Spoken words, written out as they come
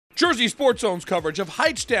Jersey Sports Zone's coverage of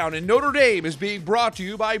Hightstown and Notre Dame is being brought to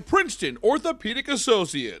you by Princeton Orthopedic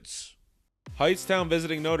Associates. Hightstown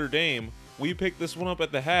visiting Notre Dame. We picked this one up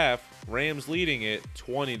at the half, Rams leading it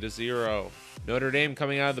 20-0. Notre Dame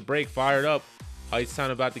coming out of the break fired up.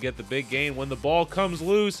 Hightstown about to get the big gain when the ball comes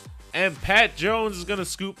loose, and Pat Jones is going to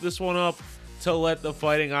scoop this one up to let the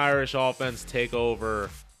Fighting Irish offense take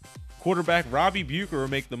over. Quarterback Robbie Bucher will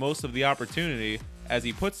make the most of the opportunity as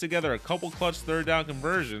he puts together a couple clutch third down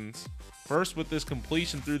conversions, first with this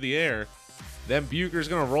completion through the air. Then Bucher's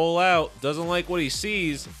going to roll out, doesn't like what he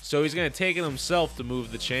sees, so he's going to take it himself to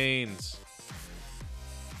move the chains.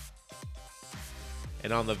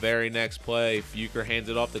 And on the very next play, Bucher hands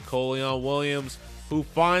it off to Coleon Williams, who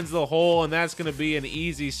finds the hole, and that's going to be an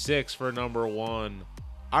easy 6 for number 1.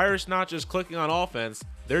 Irish not just clicking on offense,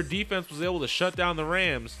 their defense was able to shut down the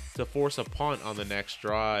Rams to force a punt on the next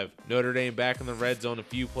drive. Notre Dame back in the red zone a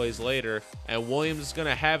few plays later, and Williams is going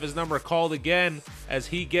to have his number called again as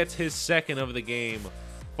he gets his second of the game.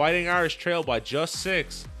 Fighting Irish trail by just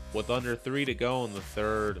 6 with under 3 to go in the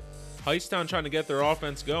third. Hightstown trying to get their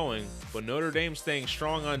offense going, but Notre Dame staying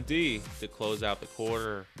strong on D to close out the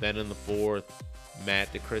quarter. Then in the fourth,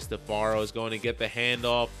 Matt DeCristofaro is going to get the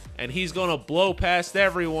handoff, and he's going to blow past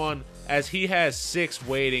everyone as he has 6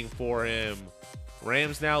 waiting for him.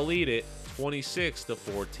 Rams now lead it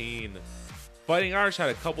 26-14. Fighting Irish had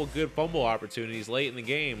a couple good fumble opportunities late in the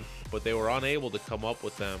game, but they were unable to come up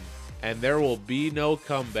with them. And there will be no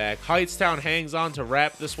comeback. Hightstown hangs on to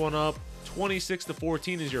wrap this one up.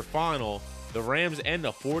 26-14 is your final. The Rams end a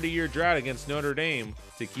 40-year drought against Notre Dame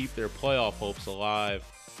to keep their playoff hopes alive.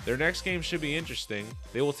 Their next game should be interesting.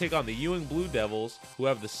 They will take on the Ewing Blue Devils, who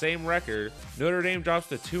have the same record. Notre Dame drops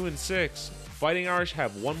to 2-6. Fighting Irish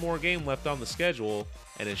have one more game left on the schedule,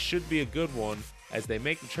 and it should be a good one as they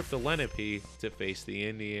make the trip to Lenape to face the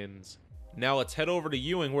Indians. Now let's head over to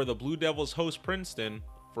Ewing, where the Blue Devils host Princeton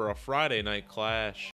for a Friday night clash.